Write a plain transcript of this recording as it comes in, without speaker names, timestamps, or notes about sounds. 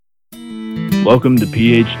Welcome to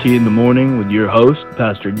PHT in the Morning with your host,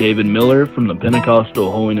 Pastor David Miller from the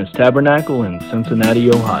Pentecostal Holiness Tabernacle in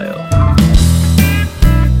Cincinnati, Ohio.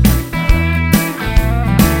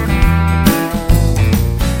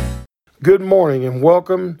 Good morning and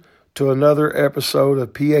welcome to another episode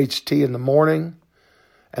of PHT in the Morning.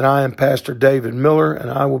 And I am Pastor David Miller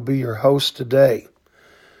and I will be your host today.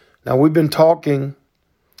 Now we've been talking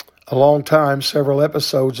a long time, several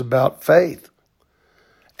episodes about faith.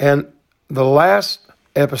 And the last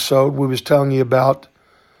episode we was telling you about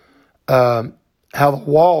how the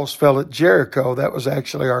walls fell at Jericho. That was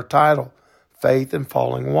actually our title, Faith and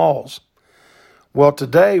Falling Walls. Well,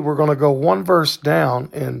 today we're going to go one verse down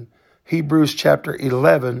in Hebrews chapter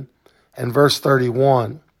 11 and verse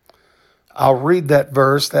 31. I'll read that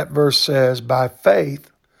verse. That verse says, "By faith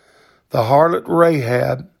the harlot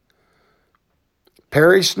Rahab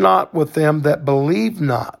perished not with them that believed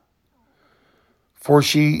not, for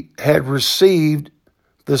she had received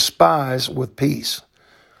the spies with peace."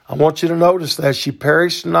 I want you to notice that she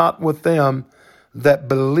perished not with them that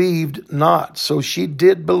believed not. So she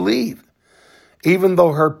did believe, even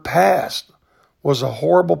though her past was a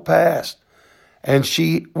horrible past. And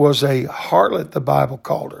she was a harlot, the Bible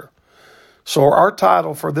called her. So our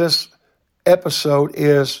title for this episode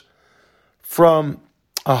is From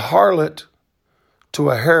a Harlot to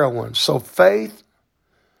a Heroine. So faith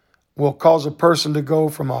will cause a person to go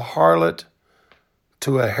from a harlot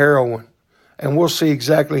to a heroine. And we'll see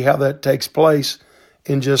exactly how that takes place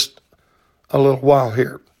in just a little while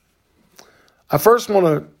here. I first want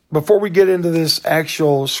to, before we get into this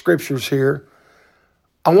actual scriptures here,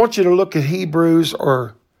 I want you to look at I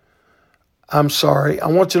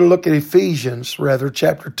want you to look at Ephesians,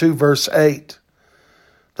 chapter 2, verse 8.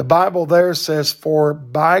 The Bible there says, "For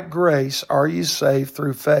by grace are you saved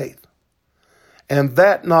through faith, and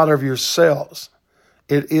that not of yourselves.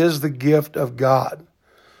 It is the gift of God."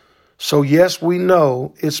 So yes, we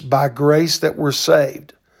know it's by grace that we're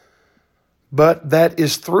saved, but that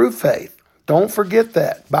is through faith. Don't forget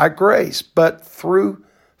that. By grace, but through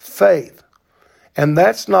faith. And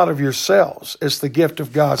that's not of yourselves. It's the gift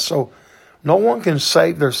of God. So no one can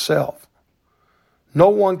save theirself. No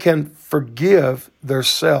one can forgive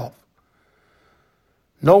theirself.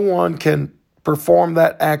 No one can perform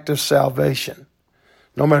that act of salvation.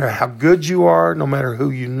 No matter how good you are, no matter who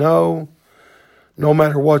you know, no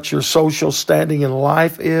matter what your social standing in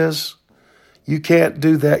life is, you can't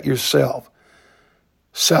do that yourself.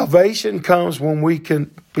 Salvation comes when we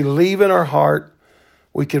can believe in our heart,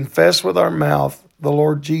 we confess with our mouth the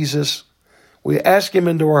Lord Jesus, we ask Him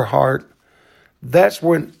into our heart. That's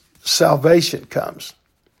when salvation comes.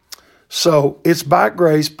 So it's by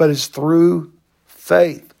grace, but it's through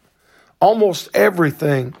faith. Almost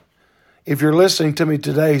everything, if you're listening to me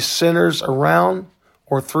today, centers around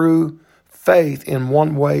or through faith in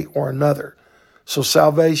one way or another. So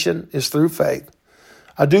salvation is through faith.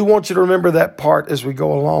 I do want you to remember that part as we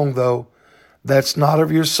go along, though. That's not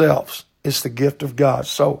of yourselves. It's the gift of God.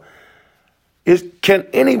 So can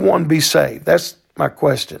anyone be saved? That's my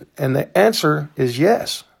question. And the answer is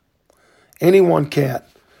yes. Anyone can.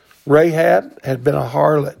 Rahab had been a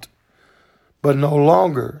harlot, but no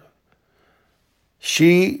longer.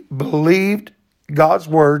 She believed God's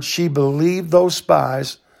word. She believed those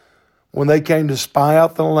spies when they came to spy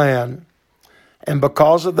out the land. And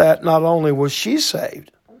because of that, not only was she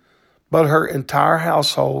saved, but her entire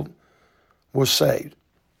household was saved.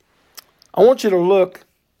 I want you to look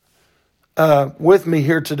with me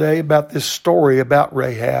here today about this story about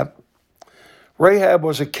Rahab. Rahab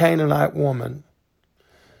was a Canaanite woman.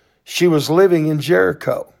 She was living in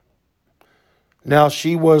Jericho. Now,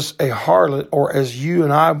 she was a harlot, or as you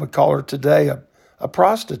and I would call her today, a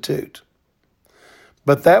prostitute.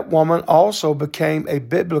 But that woman also became a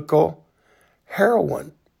biblical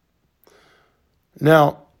heroine.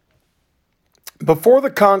 Now, before the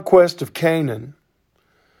conquest of Canaan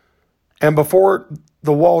and before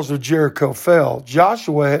the walls of Jericho fell,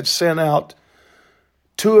 Joshua had sent out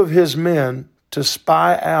 2 of his men to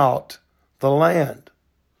spy out the land.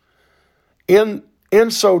 In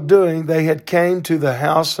so doing, they had came to the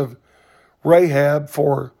house of Rahab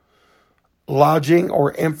for lodging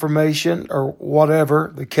or information or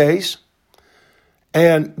whatever the case.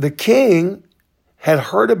 And the king had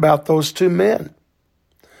heard about those 2 men.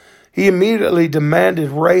 He immediately demanded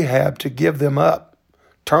Rahab to give them up,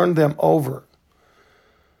 turn them over.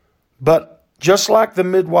 But just like the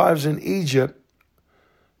midwives in Egypt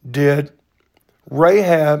did,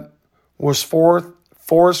 Rahab was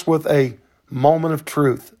forced with a moment of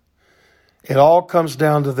truth. It all comes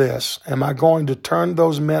down to this. Am I going to turn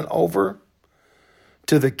those men over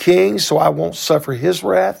to the king so I won't suffer his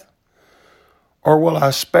wrath? or will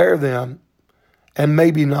I spare them and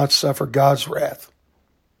maybe not suffer God's wrath?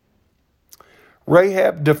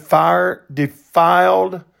 Rahab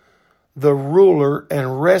defiled the ruler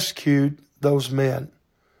and rescued those men.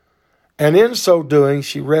 And in so doing,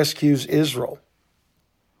 she rescues Israel.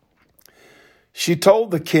 She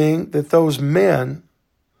told the king that those men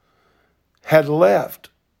had left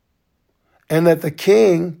and that the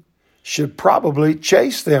king should probably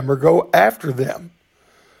chase them or go after them.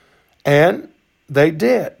 And they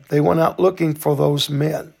did. They went out looking for those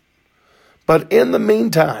men. But in the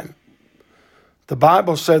meantime, the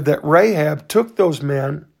Bible said that Rahab took those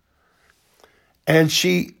men and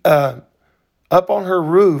she, up on her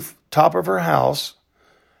roof, top of her house,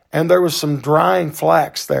 and there was some drying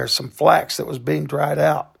flax there, some flax that was being dried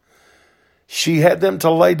out. She had them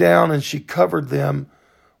to lay down and she covered them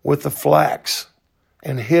with the flax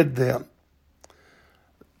and hid them.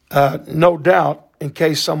 No doubt, in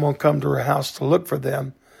case someone come to her house to look for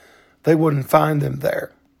them, they wouldn't find them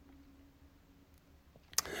there.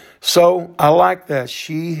 So I like that.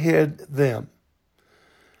 She hid them.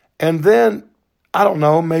 And then, I don't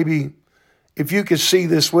know, maybe if you could see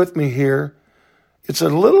this with me here, it's a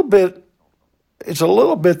little bit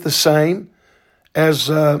the same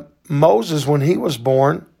as Moses when he was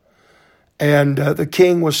born, and the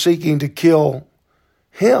king was seeking to kill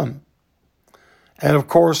him. And of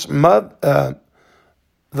course, the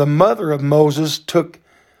mother of Moses took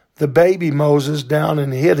the baby Moses down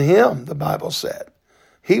and hid him, the Bible said.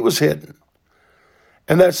 He was hidden.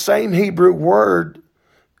 And that same Hebrew word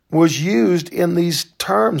was used in these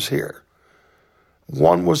terms here.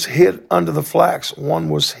 One was hid under the flax. One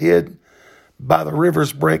was hid by the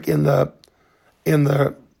river's brink in the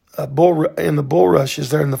bulrushes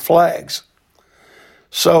there in the flags.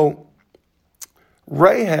 So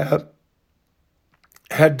Rahab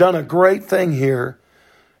had done a great thing here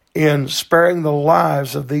in sparing the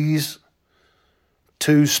lives of these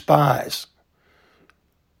two spies.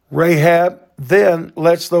 Rahab then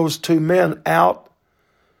lets those two men out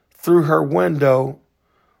through her window,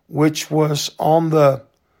 which was on the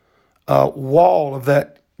wall of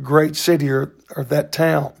that great city or that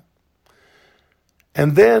town.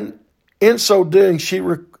 And then, in so doing, she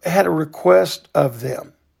had a request of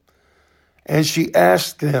them. And she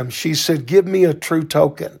asked them, she said, give me a true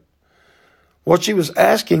token. What she was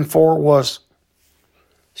asking for was,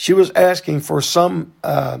 she was asking for some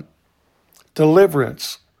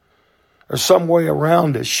deliverance or some way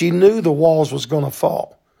around it. She knew the walls was going to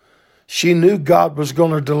fall. She knew God was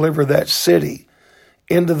going to deliver that city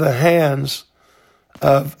into the hands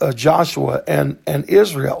of Joshua and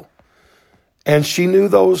Israel. And she knew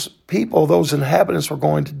those people, those inhabitants were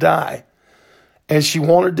going to die. And she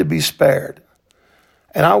wanted to be spared.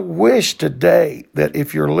 And I wish today that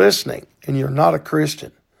if you're listening and you're not a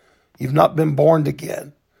Christian, you've not been born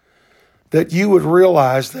again, that you would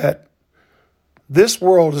realize that this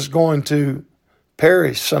world is going to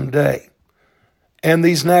perish someday. And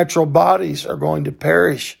these natural bodies are going to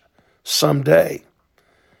perish someday.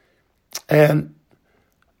 And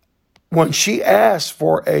when she asked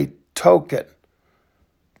for a token,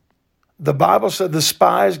 the Bible said the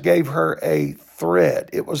spies gave her a thread.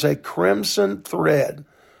 It was a crimson thread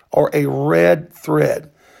or a red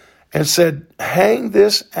thread, and said, hang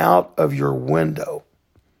this out of your window.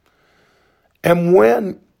 And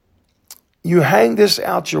when you hang this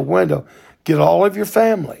out your window, get all of your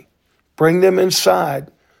family, bring them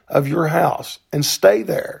inside of your house and stay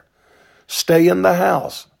there. Stay in the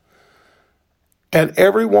house. And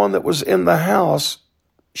everyone that was in the house,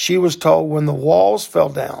 she was told when the walls fell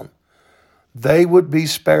down, they would be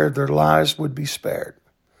spared, their lives would be spared.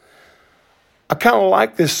 I kind of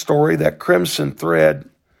like this story. That crimson thread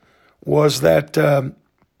was that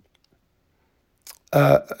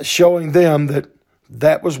showing them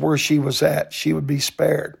that was where she was at. She would be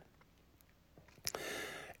spared.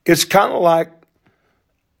 It's kind of like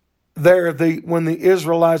when the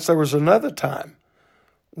Israelites, there was another time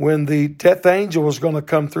when the death angel was going to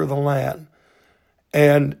come through the land,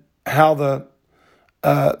 and how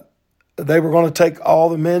they were going to take all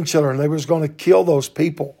the men children. They was going to kill those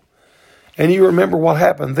people. And you remember what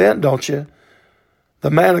happened then, don't you?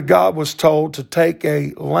 The man of God was told to take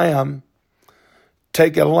a lamb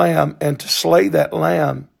and to slay that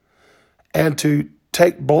lamb and to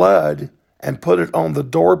take blood and put it on the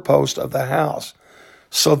doorpost of the house.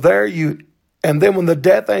 So and then when the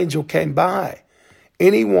death angel came by,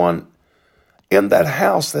 anyone in that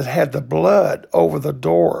house that had the blood over the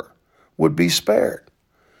door would be spared.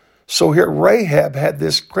 So here Rahab had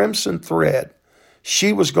this crimson thread.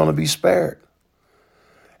 She was going to be spared.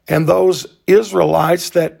 And those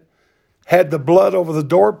Israelites that had the blood over the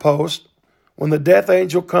doorpost, when the death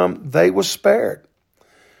angel come, they were spared.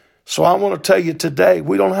 So I want to tell you today,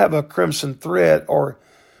 we don't have a crimson thread, or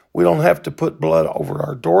we don't have to put blood over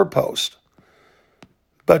our doorpost.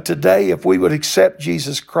 But today, if we would accept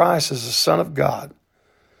Jesus Christ as the Son of God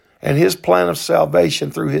and his plan of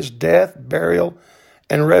salvation through his death, burial,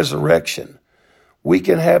 and resurrection, we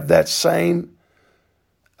can have that same,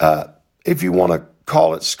 if you want to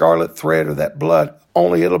call it scarlet thread or that blood,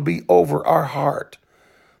 only it'll be over our heart.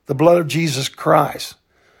 The blood of Jesus Christ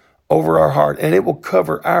over our heart, and it will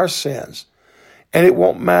cover our sins. And it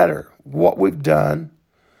won't matter what we've done.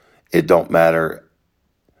 It don't matter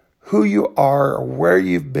who you are or where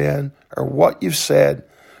you've been or what you've said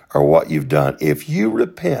or what you've done. If you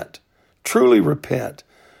repent, truly repent,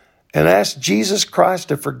 and ask Jesus Christ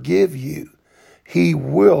to forgive you, he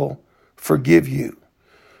will forgive you.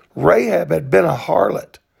 Rahab had been a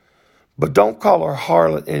harlot, but don't call her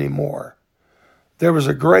harlot anymore. There was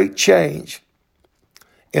a great change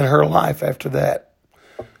in her life after that.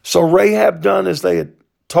 So Rahab done as they had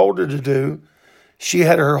told her to do. She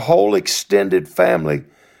had her whole extended family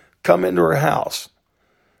come into her house.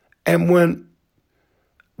 And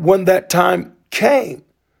when that time came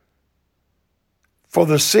for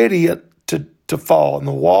the city to fall and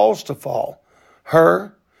the walls to fall,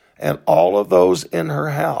 her and all of those in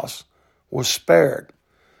her house was spared.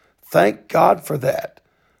 Thank God for that.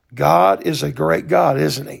 God is a great God,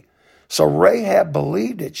 isn't he? So Rahab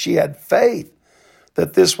believed it. She had faith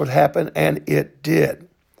that this would happen, and it did.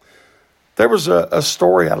 There was a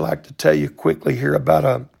story I'd like to tell you quickly here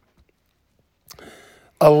about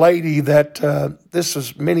a lady that, this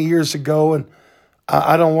was many years ago, and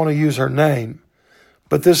I don't want to use her name,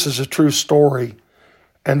 but this is a true story.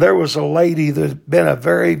 And there was a lady that had been a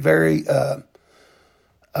very, very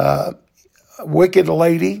wicked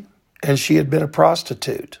lady, and she had been a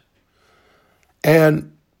prostitute.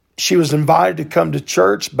 And she was invited to come to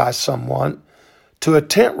church by someone to a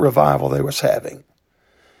tent revival they was having.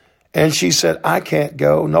 And she said, I can't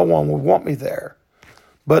go. No one would want me there.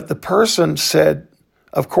 But the person said,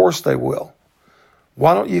 of course they will.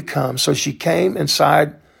 Why don't you come? So she came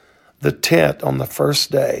inside the tent on the first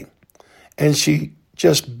day, and she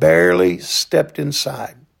just barely stepped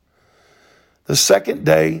inside. The second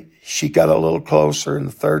day, she got a little closer, and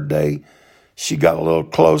the third day, she got a little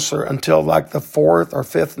closer until like the fourth or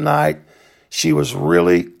fifth night, she was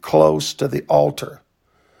really close to the altar.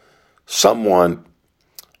 Someone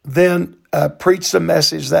then preached a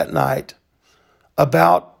message that night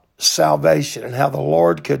about salvation and how the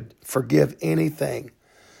Lord could forgive anything.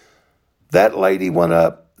 That lady went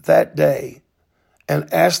up that day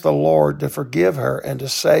and asked the Lord to forgive her and to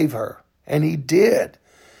save her. And he did.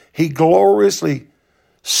 He gloriously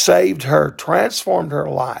saved her, transformed her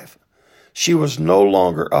life. She was no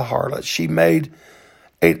longer a harlot. She made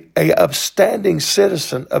an upstanding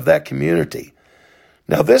citizen of that community.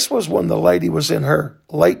 Now, this was when the lady was in her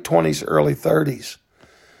late 20s, early 30s.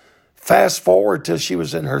 Fast forward till she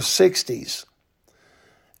was in her 60s.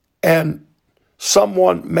 And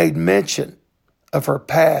someone made mention of her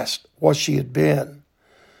past, what she had been.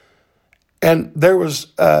 And there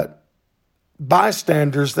was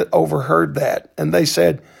bystanders that overheard that. And they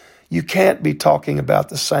said, you can't be talking about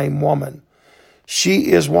the same woman.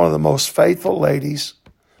 She is one of the most faithful ladies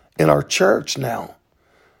in our church now.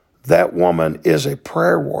 That woman is a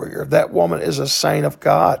prayer warrior. That woman is a saint of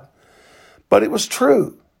God. But it was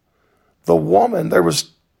true. The woman,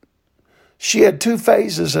 she had two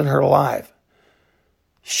phases in her life.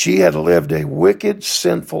 She had lived a wicked,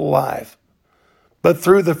 sinful life. But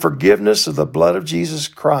through the forgiveness of the blood of Jesus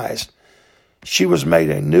Christ, she was made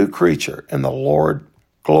a new creature, and the Lord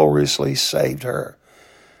gloriously saved her.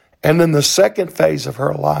 And in the second phase of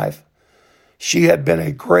her life, she had been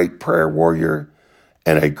a great prayer warrior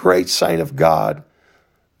and a great saint of God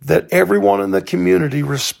that everyone in the community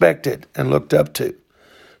respected and looked up to.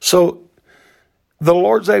 So the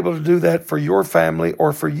Lord's able to do that for your family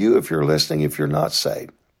or for you if you're listening, if you're not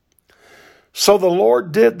saved. So the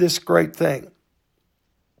Lord did this great thing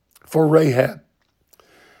for Rahab.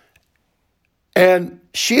 And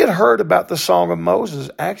she had heard about the Song of Moses,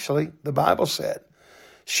 actually, the Bible said.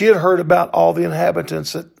 She had heard about all the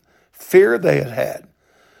inhabitants that fear they had had.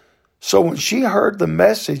 So when she heard the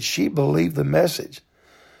message, she believed the message.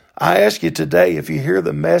 I ask you today, if you hear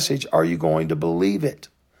the message, are you going to believe it?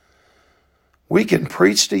 We can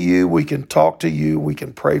preach to you, we can talk to you, we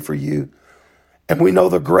can pray for you, and we know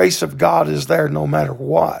the grace of God is there no matter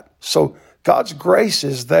what. So God's grace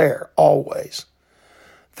is there always.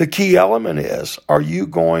 The key element is, are you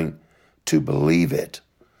going to believe it?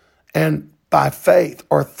 And by faith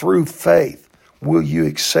or through faith, will you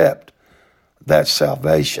accept that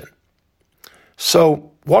salvation?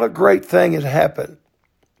 So what a great thing had happened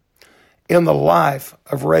in the life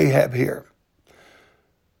of Rahab here.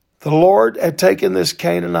 The Lord had taken this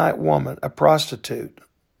Canaanite woman, a prostitute,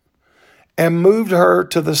 and moved her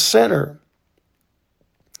to the center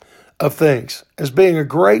of things as being a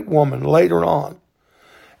great woman later on.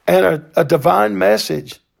 And a divine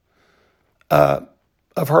message of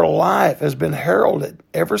her life has been heralded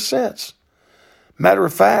ever since. Matter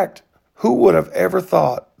of fact, who would have ever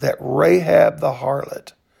thought that Rahab the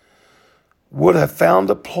harlot would have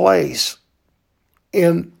found a place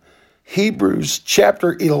in Hebrews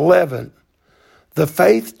chapter 11, the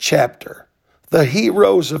faith chapter, the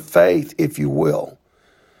heroes of faith, if you will.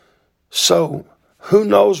 So who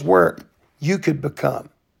knows where you could become?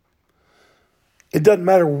 It doesn't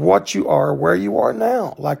matter what you are, where you are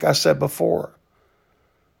now, like I said before.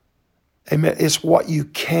 Amen. It's what you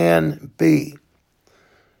can be.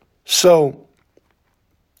 So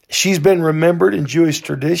she's been remembered in Jewish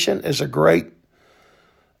tradition as a great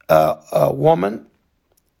woman.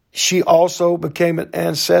 She also became an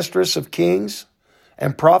ancestress of kings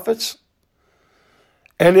and prophets.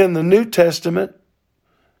 And in the New Testament,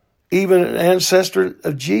 even an ancestor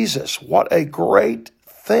of Jesus. What a great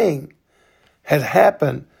thing had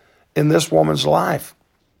happened in this woman's life.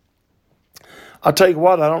 I'll tell you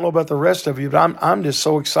what, I don't know about the rest of you, but I'm just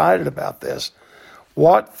so excited about this.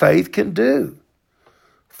 What faith can do.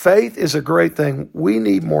 Faith is a great thing. We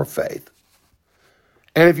need more faith.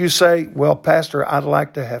 And if you say, well, Pastor, I'd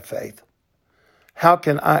like to have faith. How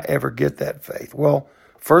can I ever get that faith? Well,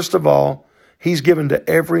 first of all, He's given to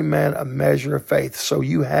every man a measure of faith, so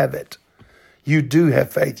you have it. You do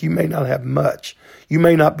have faith. You may not have much. You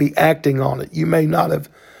may not be acting on it. You may not have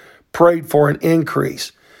prayed for an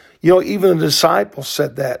increase. You know, even the disciples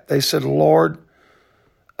said that. They said, Lord,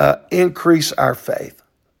 increase our faith.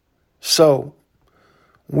 So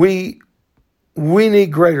we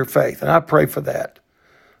need greater faith, and I pray for that.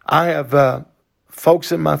 I have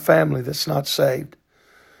folks in my family that's not saved.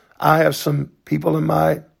 I have some people in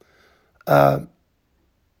my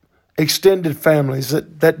extended families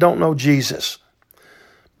that don't know Jesus.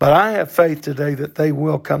 But I have faith today that they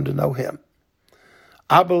will come to know Him.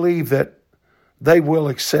 I believe that they will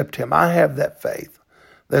accept Him. I have that faith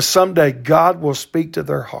that someday God will speak to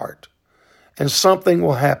their heart and something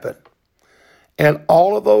will happen. And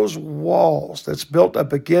all of those walls that's built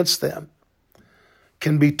up against them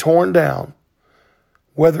can be torn down,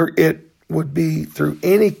 whether it would be through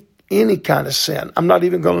any kind of sin. I'm not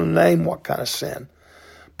even going to name what kind of sin,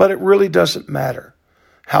 but it really doesn't matter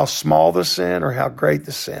how small the sin or how great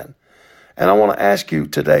the sin. And I want to ask you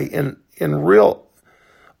today, in real,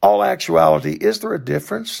 all actuality, is there a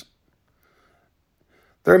difference?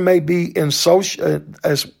 There may be in social,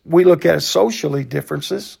 as we look at it socially,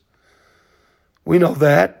 differences. We know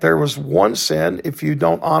that there was one sin. If you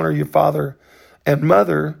don't honor your father and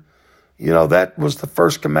mother, you know, that was the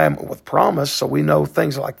first commandment with promise. So we know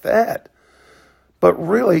things like that. But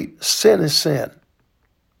really, sin is sin.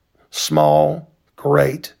 Small,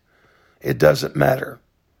 great, it doesn't matter.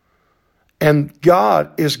 And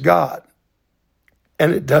God is God.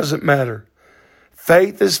 And it doesn't matter.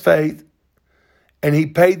 Faith is faith. And He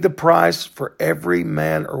paid the price for every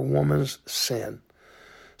man or woman's sin.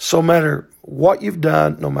 So no matter what you've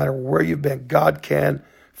done, no matter where you've been, God can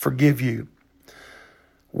forgive you.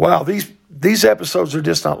 Wow, these episodes are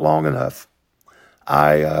just not long enough.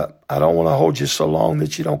 I don't want to hold you so long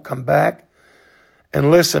that you don't come back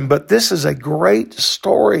and listen. But this is a great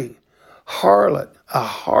story. A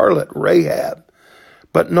harlot, Rahab.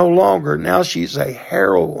 But no longer, now she's a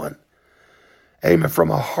heroine. Amen.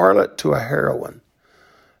 From a harlot to a heroine.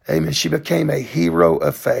 Amen. She became a hero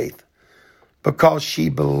of faith because she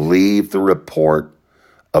believed the report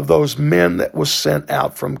of those men that was sent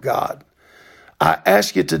out from God. I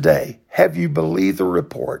ask you today, have you believed the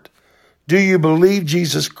report? Do you believe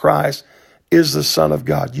Jesus Christ is the Son of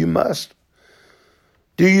God? You must.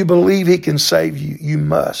 Do you believe He can save you? You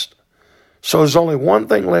must. So there's only one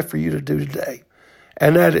thing left for you to do today,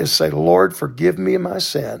 and that is say, Lord, forgive me of my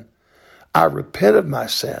sin. I repent of my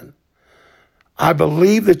sin. I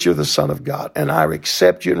believe that you're the Son of God, and I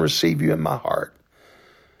accept you and receive you in my heart.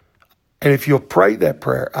 And if you'll pray that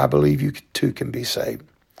prayer, I believe you too can be saved.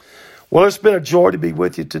 Well, it's been a joy to be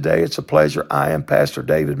with you today. It's a pleasure. I am Pastor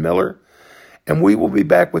David Miller, and we will be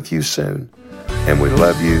back with you soon. And we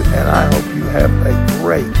love you, and I hope you have a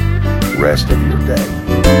great rest of your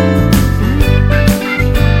day.